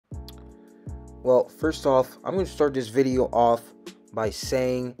Well, first off, I'm going to start this video off by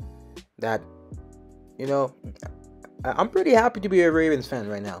saying that, I'm pretty happy to be a Ravens fan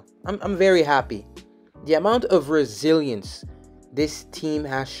right now. I'm very happy. The amount of resilience this team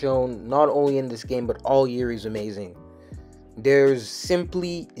has shown, not only in this game, but all year, is amazing. There's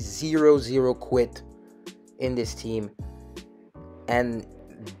simply 0-0 quit in this team. And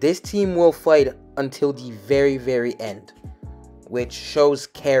this team will fight until the very, very end, which shows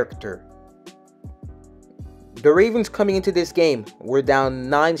character. The Ravens coming into this game were down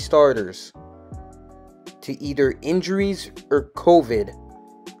 9 starters to either injuries or COVID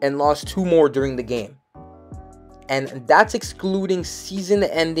and lost 2 more during the game. And that's excluding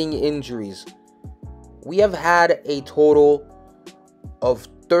season-ending injuries. We have had a total of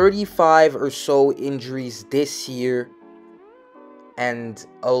 35 or so injuries this year, and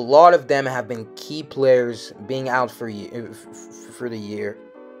a lot of them have been key players being out for the year.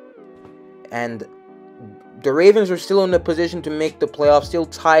 And the Ravens are still in a position to make the playoffs, still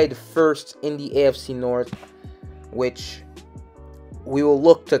tied first in the AFC North, which we will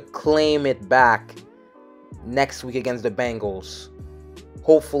look to claim it back next week against the Bengals.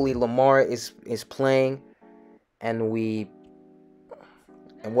 Hopefully Lamar is playing, and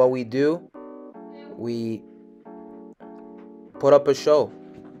what we do, we put up a show.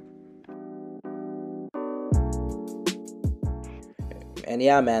 And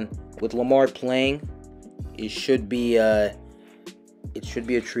yeah, man, with Lamar playing, it should be a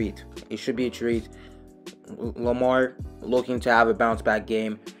treat. It should be a treat. Lamar looking to have a bounce back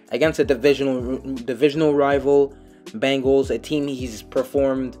game against a divisional rival, Bengals, a team he's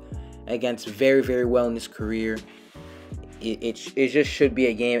performed against very, very well in his career. It just should be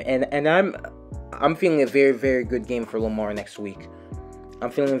a game, and I'm feeling a very, very good game for Lamar next week. I'm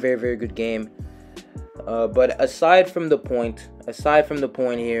feeling a very, very good game. But aside from the point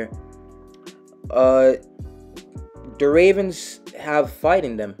here, the Ravens have fight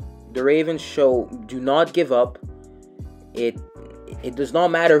in them. The Ravens do not give up. It does not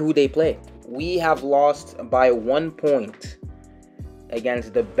matter who they play. We have lost by 1 point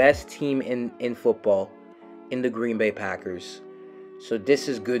against the best team in football, in the Green Bay Packers. So this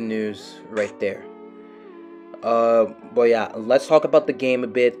is good news right there. But yeah, let's talk about the game a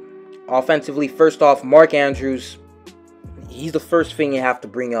bit. Offensively, first off, Mark Andrews, he's the first thing you have to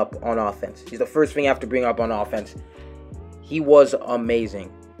bring up on offense. He was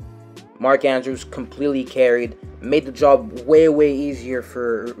amazing. Mark Andrews completely carried, made the job way, way easier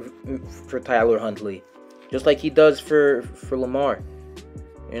for Tyler Huntley, just like he does for Lamar,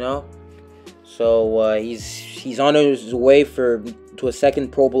 So he's on his way to a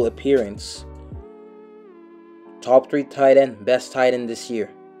second Pro Bowl appearance. Top 3 tight end, best tight end this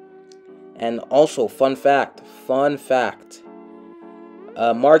year. And also, fun fact,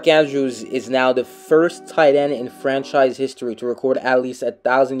 Mark Andrews is now the first tight end in franchise history to record at least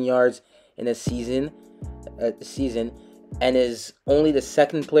 1,000 yards in a season, and is only the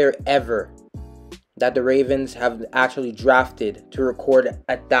second player ever that the Ravens have actually drafted to record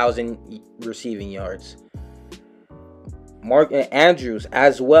 1,000 receiving yards. Mark Andrews,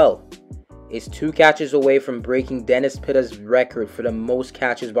 as well, is 2 catches away from breaking Dennis Pitta's record for the most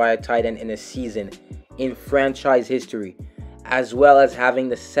catches by a tight end in a season in franchise history, as well as having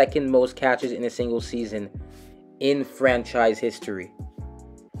the second most catches in a single season in franchise history.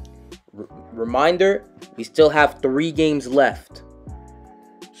 Reminder, we still have 3 games left.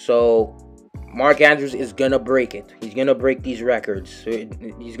 So Mark Andrews is going to break it. He's going to break these records.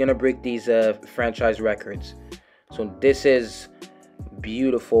 He's going to break these franchise records. So this is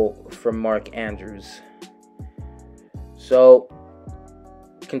beautiful from Mark Andrews. So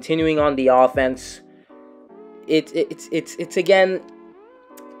continuing on the offense, it's again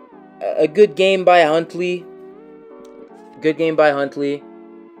a good game by Huntley.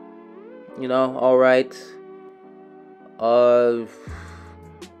 All right.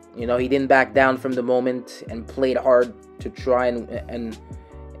 He didn't back down from the moment and played hard to try and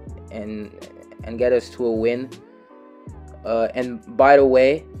get us to a win. And by the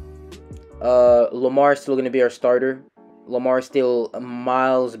way, Lamar is still going to be our starter. Lamar is still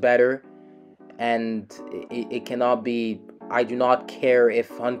miles better, and it cannot be. I do not care if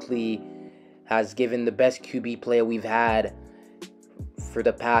Huntley has given the best QB play we've had for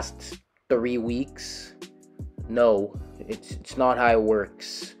the past 3 weeks. No, it's not how it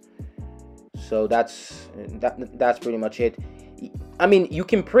works. So that's pretty much it. I mean, you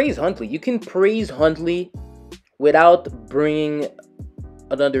can praise Huntley. You can praise Huntley without bringing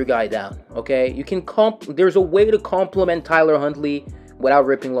another guy down, okay? You can there's a way to compliment Tyler Huntley without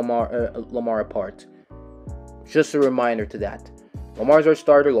ripping Lamar apart. Just a reminder to that. Lamar's our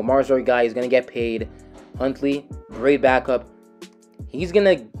starter. Lamar's our guy. He's going to get paid. Huntley, great backup. He's going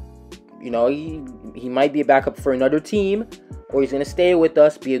to, he might be a backup for another team, or he's going to stay with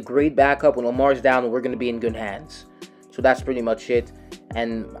us, be a great backup. When Lamar's down, we're going to be in good hands. So that's pretty much it.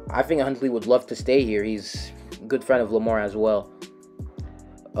 And I think Huntley would love to stay here. He's a good friend of Lamar as well.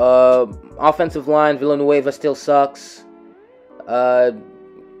 Offensive line, Villanueva still sucks. Ben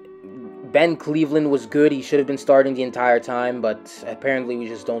Cleveland was good. He should have been starting the entire time, but apparently we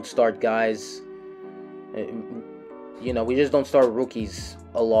just don't start guys. We just don't start rookies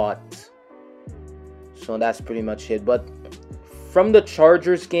a lot. So that's pretty much it. But from the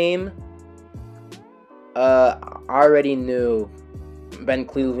Chargers game, I already knew Ben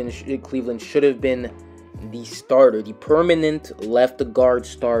Cleveland should have been the starter, the permanent left guard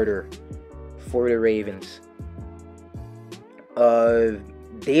starter for the Ravens.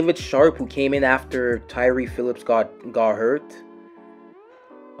 David Sharp, who came in after Tyree Phillips got hurt,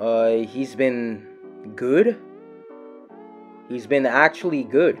 he's been good. He's been actually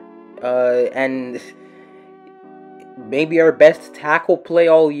good. And maybe our best tackle play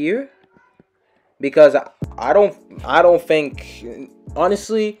all year. Because I don't think,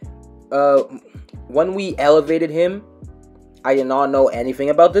 honestly, when we elevated him, I did not know anything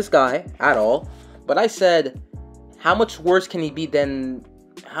about this guy at all. But I said, how much worse can he be than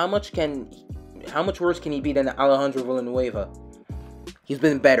Alejandro Villanueva? He's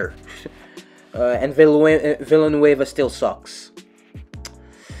been better. And Villanueva still sucks.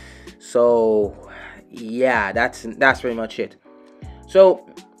 So yeah, that's pretty much it. So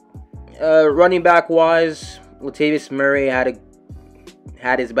running back wise, Latavius Murray had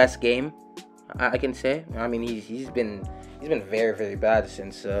his best game, I can say. I mean, he's been very, very bad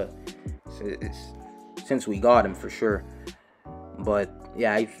since we got him, for sure. But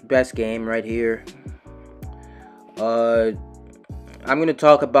yeah, best game right here. I'm going to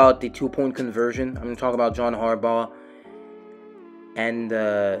talk about the 2-point conversion. I'm going to talk about John Harbaugh and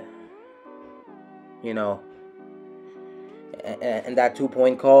and that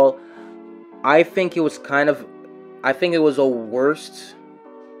 2-point call. I think it was a worse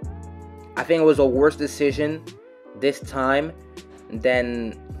decision this time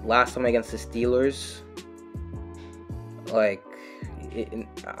than last time against the Steelers. Like,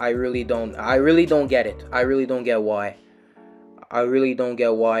 I really don't get it. I really don't get why.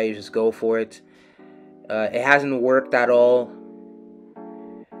 You just go for it. It hasn't worked at all.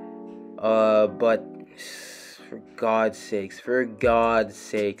 But for God's sakes,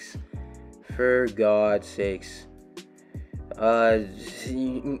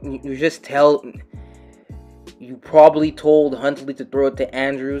 you probably told Huntley to throw it to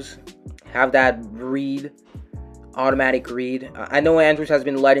Andrews, have that automatic read. I know Andrews has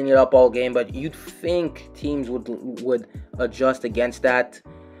been lighting it up all game, but you'd think teams would adjust against that.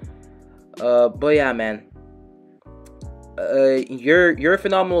 But yeah, man, you're a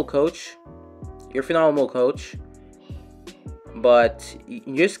phenomenal coach. But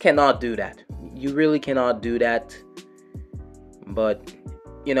you just cannot do that. You really cannot do that. But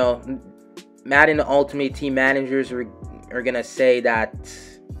Madden Ultimate Team managers are gonna say that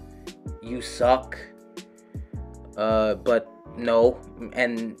you suck. But no,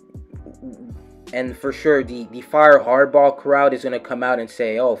 and for sure the fire Harbaugh crowd is gonna come out and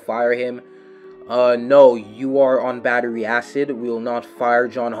say, "Oh, fire him." No, you are on battery acid. We will not fire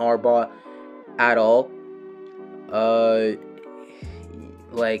John Harbaugh at all.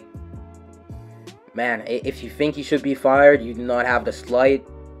 Like, man, if you think he should be fired, you do not have the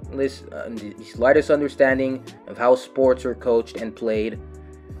slightest understanding of how sports are coached and played.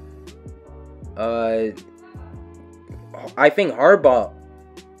 I think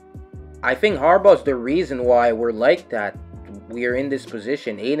Harbaugh's the reason why we're like that. We are in this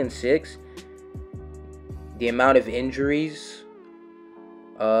position, 8-6. The amount of injuries,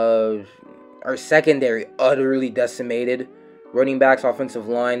 our secondary utterly decimated. Running backs, offensive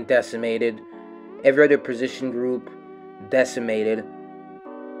line decimated. Every other position group decimated.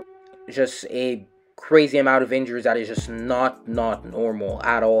 Just a crazy amount of injuries that is just not normal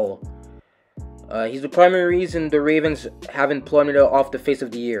at all. He's the primary reason the Ravens haven't plummeted off the face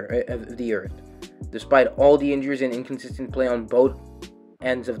of the earth. Despite all the injuries and inconsistent play on both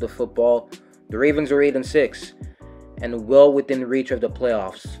ends of the football, the Ravens are 8-6 and well within reach of the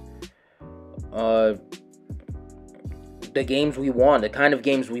playoffs. The games we won, the kind of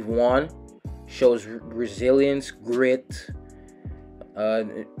games we've won, shows resilience, grit,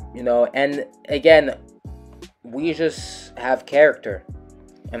 and again, we just have character,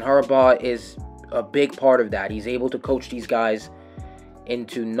 and Harbaugh is a big part of that. He's able to coach these guys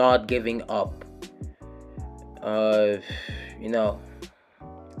into not giving up. you know,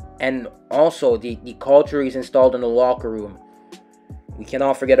 and also the culture he's installed in the locker room. We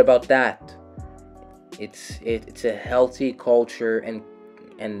cannot forget about that. It's a healthy culture and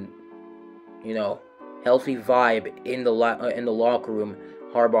you know, healthy vibe in the locker room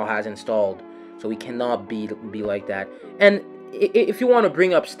Harbaugh has installed. So we cannot be like that. And if you want to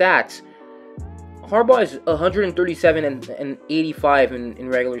bring up stats, Harbaugh is 137 and 85 in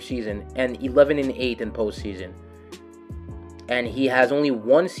regular season and 11 and 8 in postseason. And he has only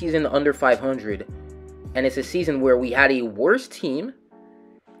one season under 500, and it's a season where we had a worse team,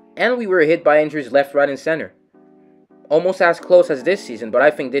 and we were hit by injuries left, right, and center. Almost as close as this season, but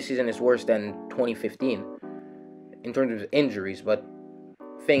I think this season is worse than 2015 in terms of injuries. But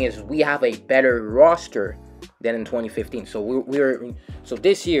thing is, we have a better roster than in 2015. So so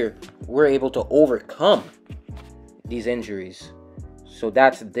this year we're able to overcome these injuries. So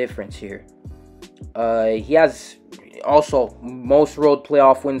that's the difference here. He has also most road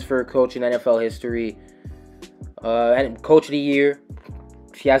playoff wins for a coach in NFL history. And coach of the year.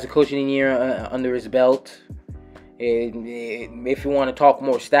 He has a coach of the year under his belt. If you want to talk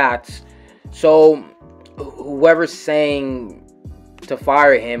more stats. So whoever's saying to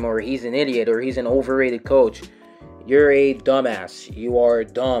fire him, or he's an idiot, or he's an overrated coach, you're a dumbass. You are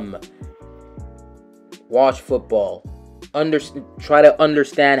dumb. Watch football. Try to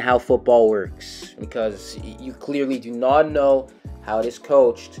understand how football works, because you clearly do not know how it is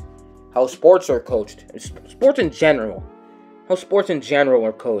coached, how sports are coached, sports in general, how sports in general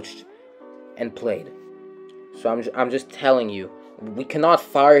are coached and played. So I'm just telling you, we cannot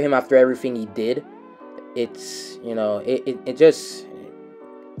fire him after everything he did. It's, you know, it just,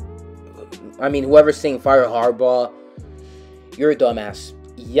 I mean, whoever's saying fire Harbaugh, you're a dumbass.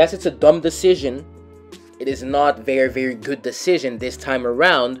 Yes, it's a dumb decision. It is not very, very good decision this time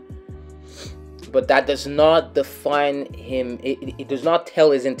around. But that does not define him. It does not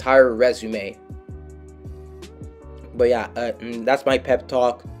tell his entire resume. But yeah, that's my pep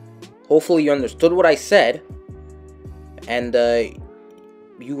talk. Hopefully you understood what I said. And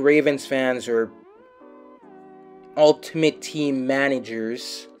you Ravens fans or ultimate team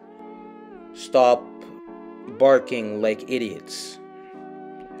managers, stop barking like idiots.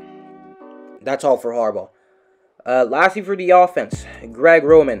 That's all for Harbaugh. Lastly, for the offense, Greg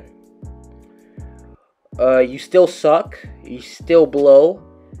Roman. You still suck. You still blow.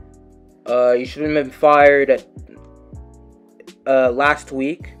 You should have been fired last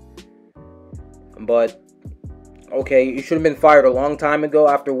week. But okay, you should have been fired a long time ago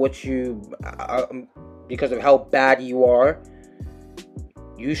after what you, because of how bad you are.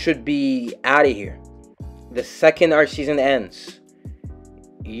 You should be out of here. The second our season ends,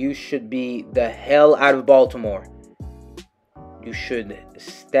 you should be the hell out of Baltimore. You should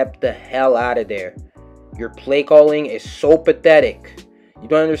step the hell out of there. Your play calling is so pathetic. You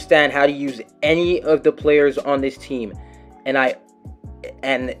don't understand how to use any of the players on this team.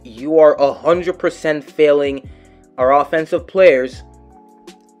 And you are 100% failing our offensive players.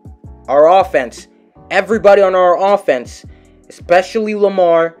 Our offense. Everybody on our offense. Especially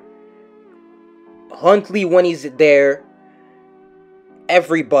Lamar. Huntley when he's there.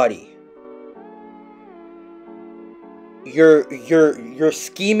 Everybody. Your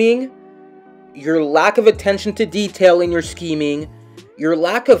scheming, your lack of attention to detail in your scheming, your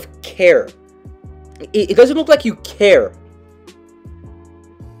lack of care. It doesn't look like you care.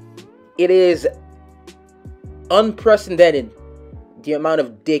 It is unprecedented the amount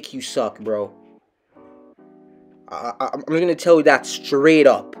of dick you suck, bro. I'm going to tell you that straight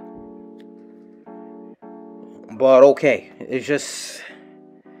up. But okay, it's just...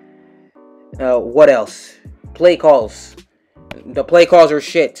 what else? Play calls. The play calls are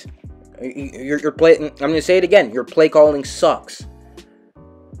shit. Your play... I'm going to say it again. Your play calling sucks.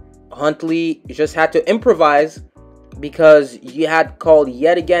 Huntley just had to improvise because you had called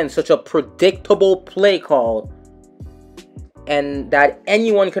yet again such a predictable play call, and that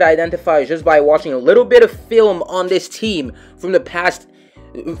anyone could identify just by watching a little bit of film on this team from the past,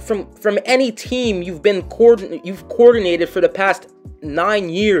 from any team you've coordinated for the past 9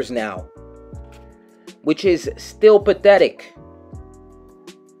 years now, which is still pathetic.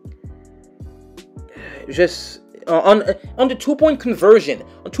 Just on the 2-point conversion,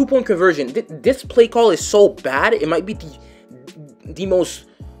 this play call is so bad. It might be the most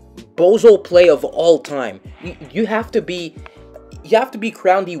bozo play of all time. You have to be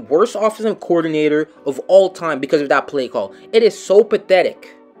crowned the worst offensive coordinator of all time because of that play call. It is so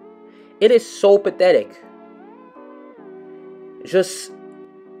pathetic. It is so pathetic. Just,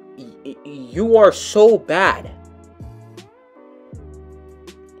 you are so bad.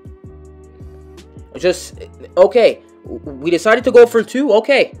 Just, okay, We decided to go for 2.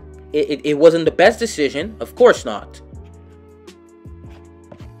 Okay. It wasn't the best decision. Of course not.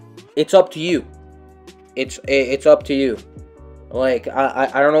 It's up to you. It's up to you. Like,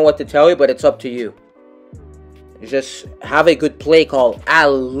 I don't know what to tell you, but it's up to you. Just have a good play call. At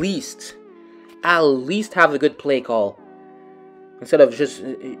least have a good play call. Instead of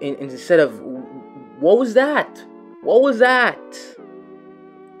what was that? What was that?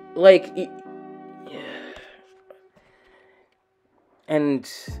 Like, and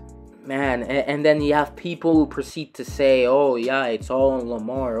man, and then you have people who proceed to say, "Oh yeah, it's all on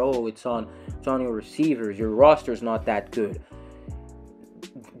Lamar. Oh, it's on your receivers. Your roster's not that good.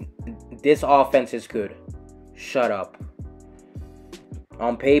 This offense is good." Shut up.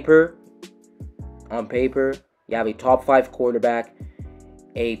 On paper, you have a top 5 quarterback,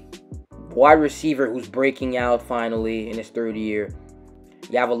 a wide receiver who's breaking out finally in his 3rd year.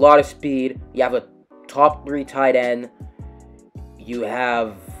 You have a lot of speed. You have a top 3 tight end. You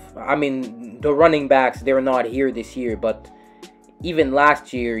have, I mean, the running backs, they're not here this year, but even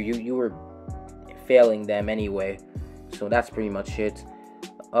last year, you were failing them anyway. So that's pretty much it.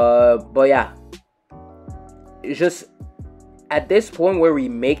 But yeah. It's just, at this point where we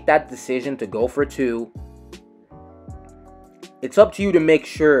make that decision to go for 2, it's up to you to make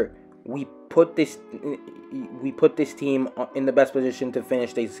sure we put this team in the best position to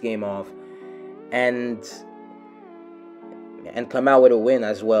finish this game off, and come out with a win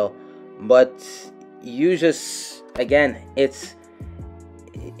as well. But you just, again, it's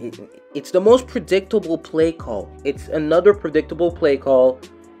the most predictable play call. It's another predictable play call,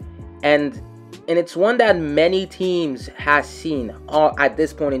 and it's one that many teams has seen at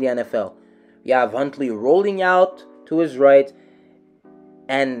this point in the NFL. You have Huntley rolling out to his right,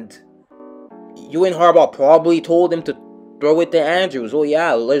 and you and Harbaugh probably told him to throw it to Andrews. Oh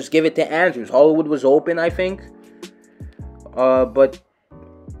yeah, let's give it to Andrews. Hollywood was open, I think. But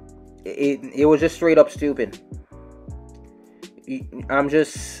it was just straight up stupid. I'm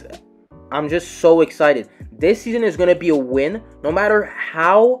just so excited. This season is gonna be a win, no matter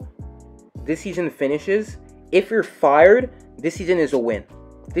how this season finishes. If you're fired, this season is a win.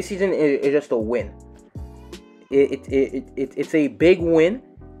 This season is just a win. It's a big win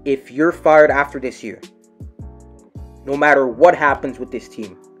if you're fired after this year. No matter what happens with this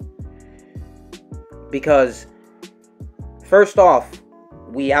team. Because, first off,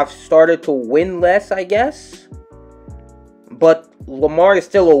 we have started to win less, I guess. But Lamar is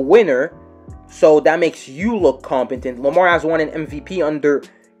still a winner, so that makes you look competent. Lamar has won an MVP under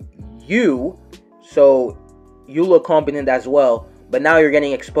you, so you look competent as well. But now you're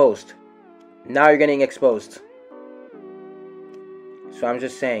getting exposed. So I'm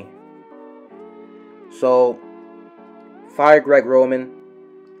just saying. So, fire Greg Roman.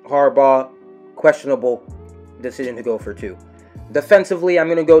 Harbaugh, questionable decision to go for 2. Defensively, I'm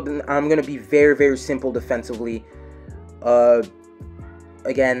gonna be very, very simple defensively.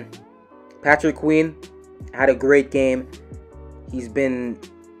 Again, Patrick Queen had a great game. He's been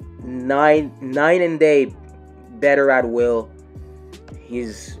nine and day better at will.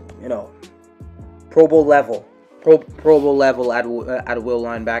 He's, Pro Bowl level at will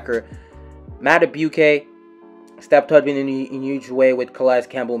linebacker. Matt Abuke stepped up in a huge way with Calais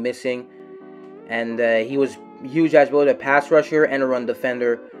Campbell missing, and he was huge as both a pass rusher and a run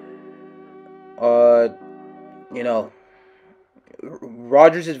defender.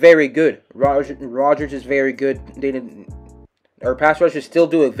 Rodgers is very good. Rodgers is very good. Our pass rushers still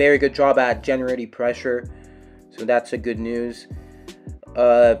do a very good job at generating pressure, so that's a good news.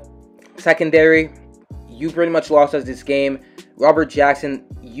 Secondary, you pretty much lost us this game. Robert Jackson,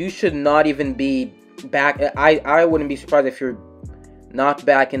 you should not even be back. I wouldn't be surprised if you're not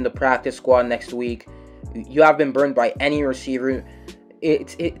back in the practice squad next week. You have been burned by any receiver.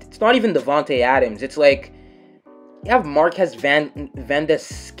 It's not even Devontae Adams. It's like you have Marquez Valdez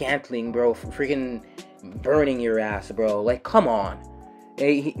Scantling, bro, freaking burning your ass, bro. Like, come on.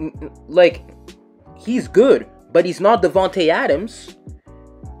 He's good, but he's not Devontae Adams.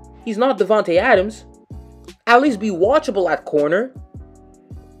 At least be watchable at corner.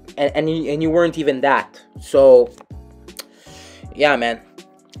 And you weren't even that. So, yeah, man.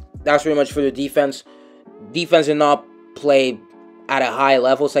 That's pretty much for the defense. Defense did not play at a high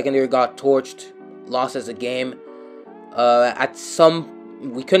level. Secondary got torched. Lost as a game.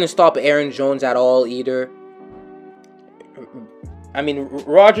 We couldn't stop Aaron Jones at all either. I mean,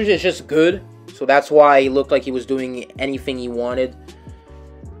 Rodgers is just good. So that's why he looked like he was doing anything he wanted.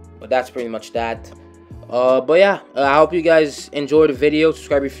 But that's pretty much that. But yeah, I hope you guys enjoyed the video.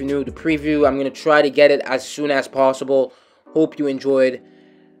 Subscribe if you're new. The preview, I'm going to try to get it as soon as possible. Hope you enjoyed.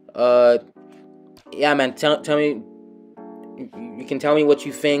 Yeah, man, tell me You can tell me what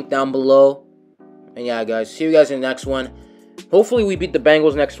you think down below. And yeah, guys, see you guys in the next one. Hopefully we beat the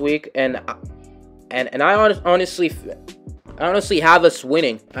Bengals next week, and I honestly have us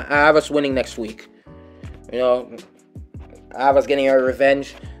winning. I have us winning next week. You know, I have us getting our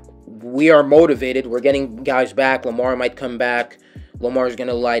revenge. We are motivated. We're getting guys back. Lamar might come back. Lamar's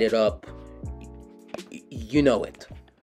gonna light it up. You know it.